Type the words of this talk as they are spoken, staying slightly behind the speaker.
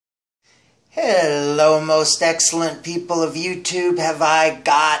Hello, most excellent people of YouTube. Have I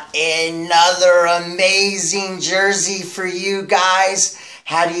got another amazing jersey for you guys?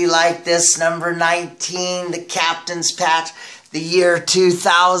 How do you like this number 19, the captain's patch, the year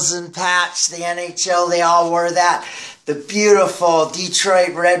 2000 patch, the NHL, they all wore that. The beautiful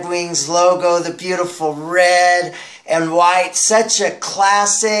Detroit Red Wings logo, the beautiful red and white, such a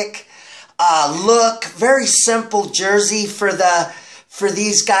classic look, very simple jersey for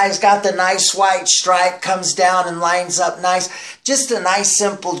these guys. Got the nice white stripe, comes down and lines up nice. Just a nice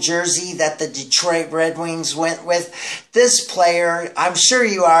simple jersey that the Detroit Red Wings went with. This player, I'm sure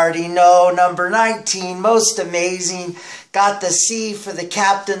you already know, number 19, most amazing. Got the C for the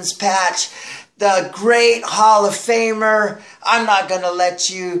captain's patch. The great Hall of Famer. I'm not going to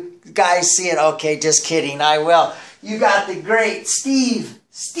let you guys see it. Okay, just kidding. I will. You got the great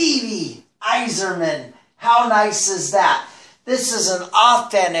Stevie Yzerman. How nice is that? This is an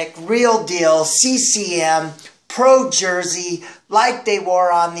authentic, real deal CCM pro jersey like they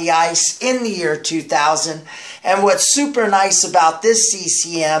wore on the ice in the year 2000. And what's super nice about this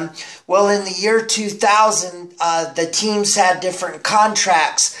CCM, well, in the year 2000, the teams had different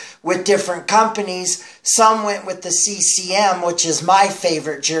contracts with different companies. Some went with the CCM, which is my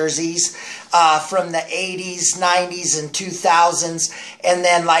favorite jerseys from the 80s, 90s, and 2000s. And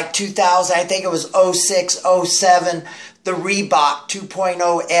then like 2000, I think it was 06, 07, the Reebok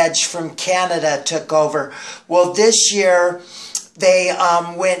 2.0 Edge from Canada took over. Well, this year, they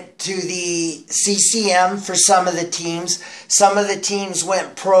went to the CCM for some of the teams. Some of the teams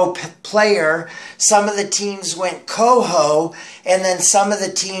went pro player. Some of the teams went coho. And then some of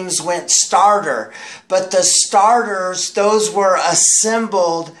the teams went starter. But the starters, those were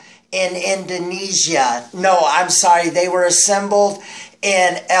assembled in Indonesia. No, I'm sorry. They were assembled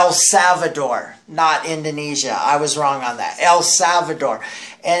in El Salvador, not Indonesia. I was wrong on that. El Salvador.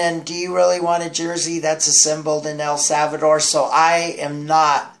 And do you really want a jersey that's assembled in El Salvador? So I am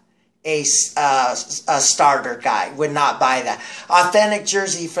not a starter guy. Would not buy that. Authentic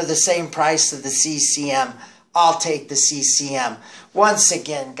jersey for the same price of the CCM. I'll take the CCM. Once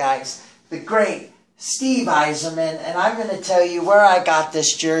again, guys, the great Steve Yzerman, and I'm going to tell you where I got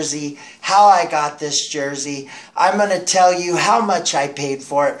this jersey, how I got this jersey. I'm going to tell you how much I paid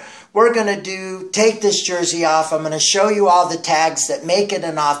for it. We're going to take this jersey off. I'm going to show you all the tags that make it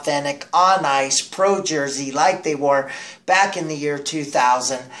an authentic, on ice, pro jersey like they wore back in the year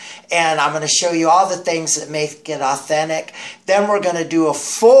 2000. And I'm going to show you all the things that make it authentic. Then we're going to do a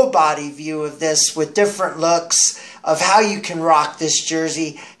full body view of this with different looks of how you can rock this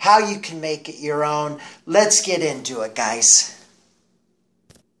jersey, how you can make it your own. Let's get into it, guys.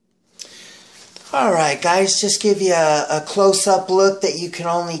 Alright guys, just give you a close-up look that you can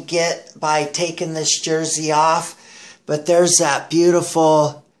only get by taking this jersey off. But there's that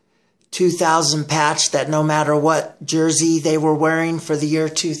beautiful 2000 patch that no matter what jersey they were wearing for the year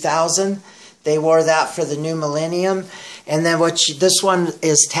 2000, they wore that for the new millennium. And then this one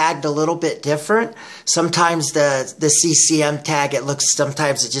is tagged a little bit different. Sometimes the CCM tag,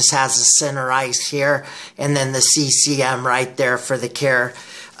 sometimes it just has a center ice here, and then the CCM right there for the care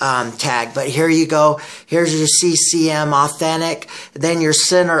tag. But here you go. Here's your CCM authentic. Then your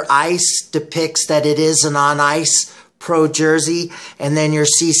center ice depicts that it is an on ice pro jersey. And then your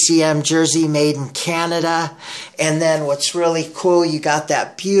CCM jersey made in Canada. And then what's really cool, you got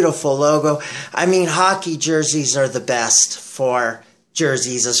that beautiful logo. I mean, hockey jerseys are the best for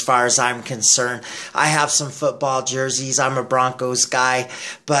jerseys as far as I'm concerned. I have some football jerseys. I'm a Broncos guy,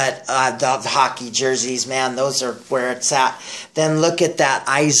 but the hockey jerseys, man, those are where it's at. Then look at that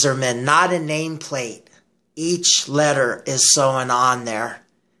Yzerman, not a nameplate. Each letter is sewn on there.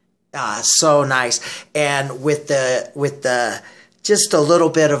 So nice. And with the just a little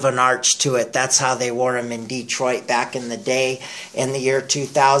bit of an arch to it. That's how they wore them in Detroit back in the day, in the year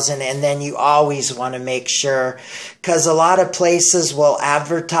 2000. And then you always want to make sure, because a lot of places will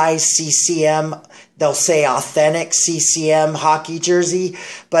advertise CCM. They'll say authentic CCM hockey jersey,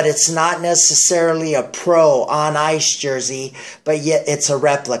 but it's not necessarily a pro on-ice jersey, but yet it's a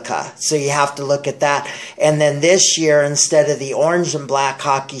replica. So you have to look at that. And then this year, instead of the orange and black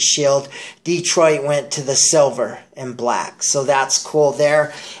hockey shield, Detroit went to the silver and black. So that's cool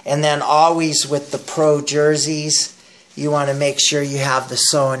there. And then always with the pro jerseys, you want to make sure you have the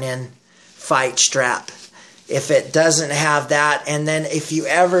sewn-in fight strap. If it doesn't have that, and then if you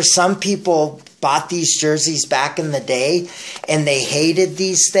ever, some people bought these jerseys back in the day and they hated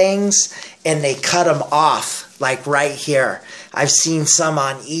these things and they cut them off, like right here. I've seen some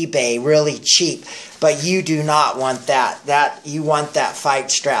on eBay really cheap, but you do not want that. You want that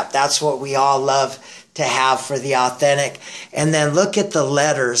fight strap. That's what we all love to have for the authentic. And then look at the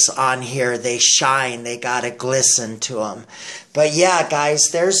letters on here. They shine. They got a glisten to them. But yeah, guys,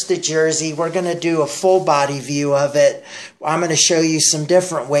 there's the jersey. We're going to do a full body view of it. I'm going to show you some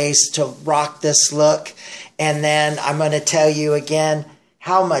different ways to rock this look. And then I'm going to tell you again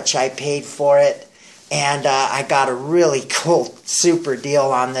how much I paid for it. And I got a really cool, super deal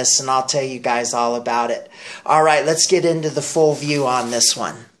on this, and I'll tell you guys all about it. All right, let's get into the full view on this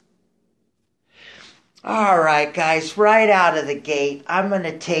one. All right, guys, right out of the gate, I'm going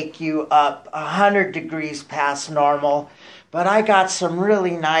to take you up 100 degrees past normal. But I got some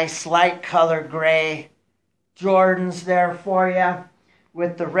really nice light color gray Jordans there for you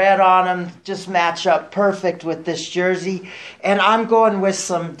with the red on them. Just match up perfect with this jersey. And I'm going with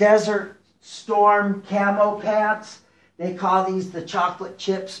some Desert Storm camo pants. They call these the chocolate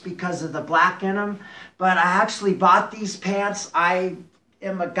chips because of the black in them. But I actually bought these pants. I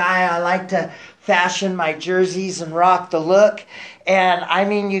am a guy, I like to fashion my jerseys and rock the look. And I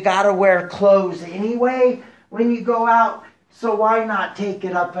mean, you got to wear clothes anyway when you go out. So why not take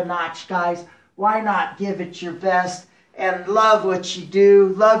it up a notch, guys? Why not give it your best and love what you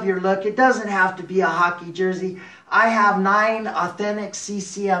do, love your look? It doesn't have to be a hockey jersey. I have 9 authentic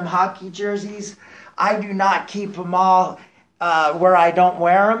CCM hockey jerseys. I do not keep them all where I don't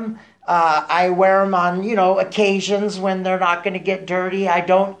wear them. I wear them on, occasions when they're not going to get dirty. I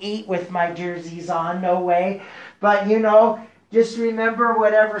don't eat with my jerseys on, no way. But, just remember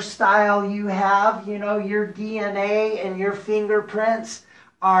whatever style you have, your DNA and your fingerprints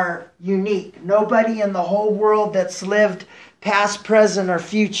are unique. Nobody in the whole world that's lived past, present, or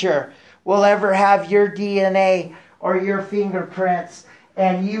future will ever have your DNA or your fingerprints.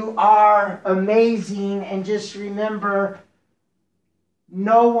 And you are amazing. And just remember,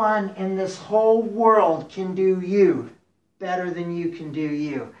 no one in this whole world can do you better than you can do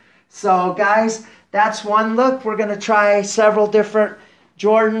you. So, guys, that's one look. We're going to try several different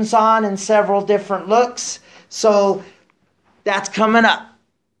Jordans on and several different looks. So, that's coming up.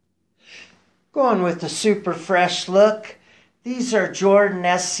 Going with the super fresh look. These are Jordan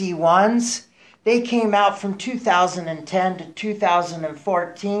SC1s. They came out from 2010 to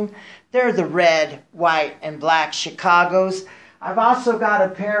 2014. They're the red, white, and black Chicagos. I've also got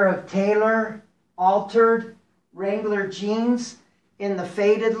a pair of Taylor altered Wrangler jeans in the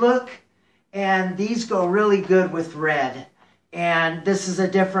faded look. And these go really good with red. And this is a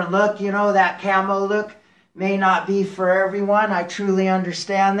different look. That camo look may not be for everyone. I truly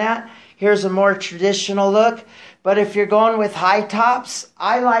understand that. Here's a more traditional look. But if you're going with high tops,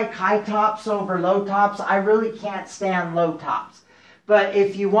 I like high tops over low tops. I really can't stand low tops. But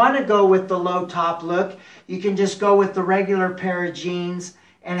if you want to go with the low top look, you can just go with the regular pair of jeans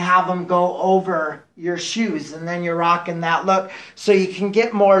and have them go over your shoes. And then you're rocking that look. So you can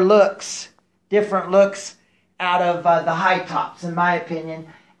get more looks, different looks out of the high tops, in my opinion.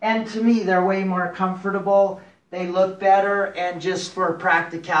 And to me, they're way more comfortable. They look better, and just for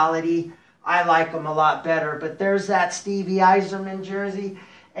practicality, I like them a lot better. But there's that Stevie Yzerman jersey.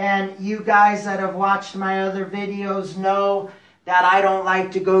 And you guys that have watched my other videos know that I don't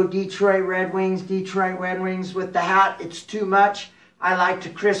like to go Detroit Red Wings with the hat. It's too much. I like to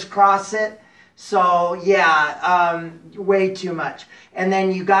crisscross it. So, yeah, way too much. And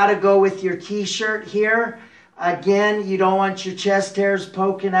then you got to go with your t-shirt here. Again, you don't want your chest hairs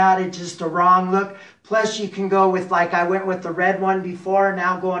poking out. It's just a wrong look. Plus, you can go with, like I went with the red one before,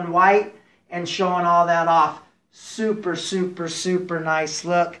 now going white and showing all that off. Super, super, super nice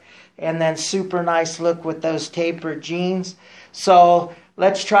look. And then super nice look with those tapered jeans. So,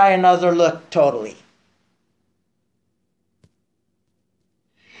 let's try another look totally.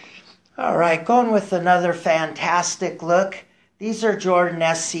 All right, going with another fantastic look. These are Jordan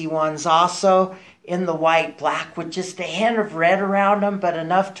SC1s also in the white black with just a hint of red around them, but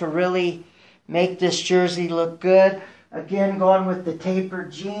enough to really make this jersey look good. Again, going with the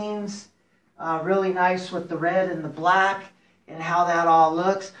tapered jeans. Really nice with the red and the black and how that all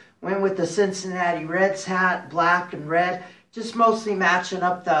looks. Went with the Cincinnati Reds hat, black and red. Just mostly matching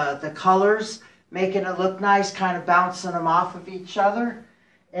up the colors, making it look nice, kind of bouncing them off of each other.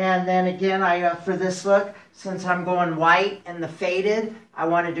 And then again, for this look, since I'm going white and the faded, I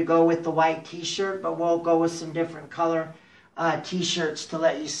wanted to go with the white t-shirt, but we'll go with some different color t-shirts to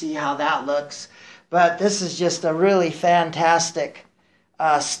let you see how that looks. But this is just a really fantastic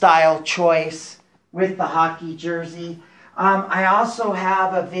style choice with the hockey jersey. I also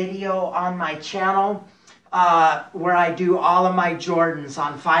have a video on my channel where I do all of my Jordans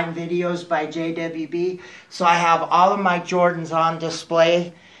on Fine Videos by JWB. So I have all of my Jordans on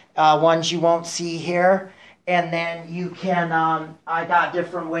display, ones you won't see here. And then you can, I got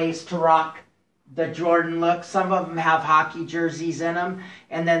different ways to rock the Jordan look. Some of them have hockey jerseys in them,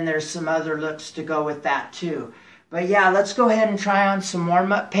 and then there's some other looks to go with that too. But yeah, let's go ahead and try on some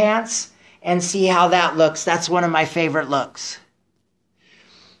warm-up pants and see how that looks. That's one of my favorite looks.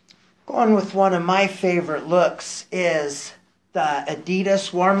 Going with one of my favorite looks is the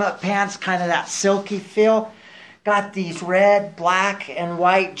Adidas warm-up pants, kind of that silky feel. Got these red, black, and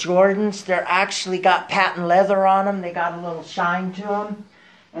white Jordans. They're actually got patent leather on them. They got a little shine to them.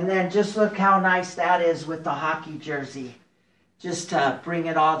 And then just look how nice that is with the hockey jersey. Just to bring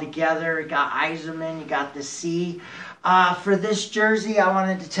it all together. You got Yzerman, you got the C. For this jersey, I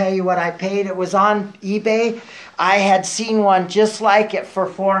wanted to tell you what I paid. It was on eBay. I had seen one just like it for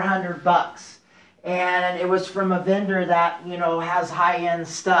 400 bucks. And it was from a vendor that, you know, has high-end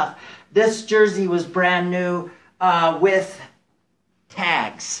stuff. This jersey was brand new with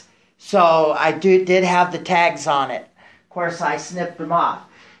tags. So I did have the tags on it. Of course, I snipped them off.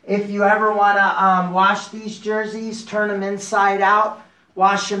 If you ever want to wash these jerseys, turn them inside out,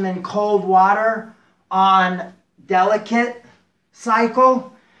 wash them in cold water on delicate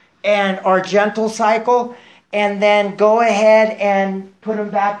cycle or gentle cycle, and then go ahead and put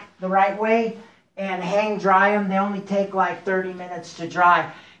them back the right way and hang dry them. They only take like 30 minutes to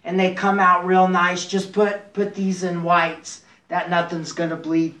dry, and they come out real nice. Just put these in whites that nothing's going to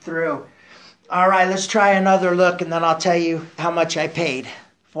bleed through. All right, let's try another look, and then I'll tell you how much I paid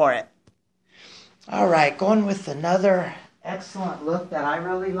for it. All right, going with another excellent look that I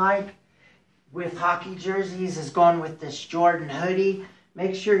really like with hockey jerseys is going with this Jordan hoodie.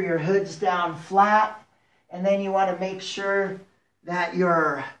 Make sure your hood's down flat, and then you want to make sure that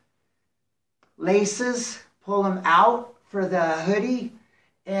your laces, pull them out for the hoodie,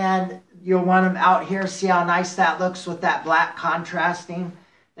 and you'll want them out here. See how nice that looks with that black contrasting.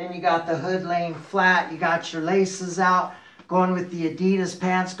 Then you got the hood laying flat, you got your laces out, going with the Adidas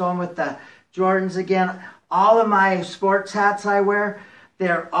pants, going with the Jordans again. All of my sports hats I wear,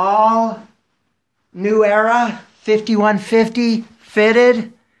 they're all new era, 5150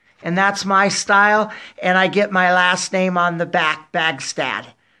 fitted, and that's my style. And I get my last name on the back, Bagstad.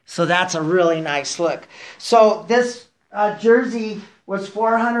 So that's a really nice look. So this jersey was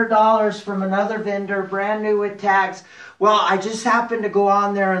 $400 from another vendor, brand new with tags. Well, I just happened to go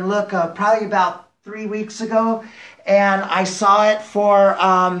on there and look probably about 3 weeks ago, and I saw it for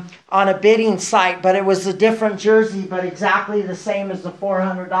on a bidding site, but it was a different jersey, but exactly the same as the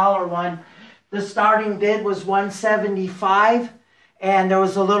 $400 one. The starting bid was $175, and there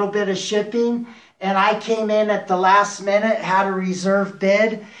was a little bit of shipping, and I came in at the last minute, had a reserve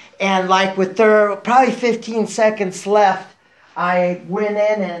bid, and like with probably 15 seconds left, I went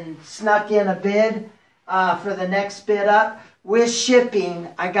in and snuck in a bid for the next bid up. With shipping,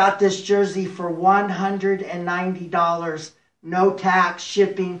 I got this jersey for $190. No tax,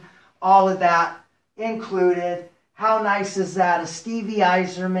 shipping, all of that included. How nice is that? A Stevie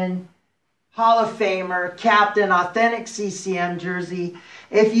Yzerman, Hall of Famer, captain, authentic CCM jersey.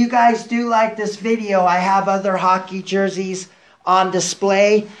 If you guys do like this video, I have other hockey jerseys on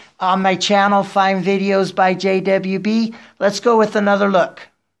display on my channel, Fine Videos by JWB. Let's go with another look.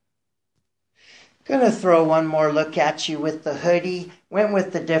 Gonna throw one more look at you with the hoodie. Went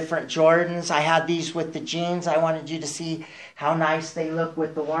with the different Jordans. I had these with the jeans. I wanted you to see how nice they look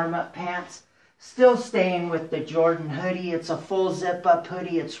with the warm-up pants. Still staying with the Jordan hoodie. It's a full zip-up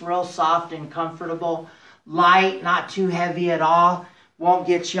hoodie. It's real soft and comfortable. Light, not too heavy at all. Won't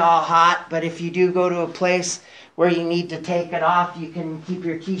get you all hot, but if you do go to a place where you need to take it off, you can keep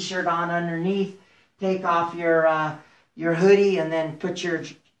your t-shirt on underneath, take off your hoodie, and then put your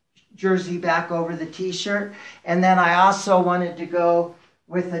jersey back over the t-shirt. And then I also wanted to go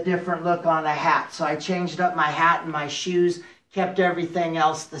with a different look on a hat. So I changed up my hat and my shoes, kept everything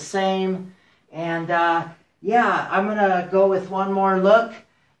else the same. And yeah, I'm going to go with one more look,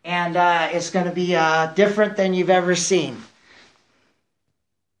 and it's going to be different than you've ever seen.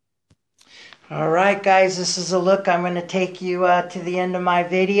 All right, guys, this is a look. I'm going to take you to the end of my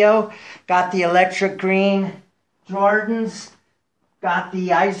video. Got the electric green Jordans. Got the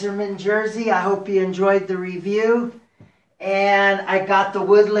Yzerman jersey. I hope you enjoyed the review. And I got the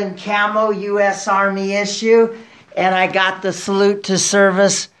Woodland Camo U.S. Army issue. And I got the Salute to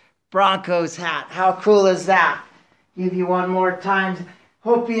Service Broncos hat. How cool is that? Give you one more time.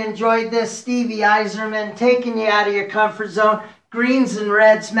 Hope you enjoyed this. Stevie Yzerman taking you out of your comfort zone. Greens and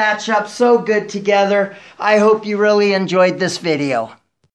reds match up so good together. I hope you really enjoyed this video.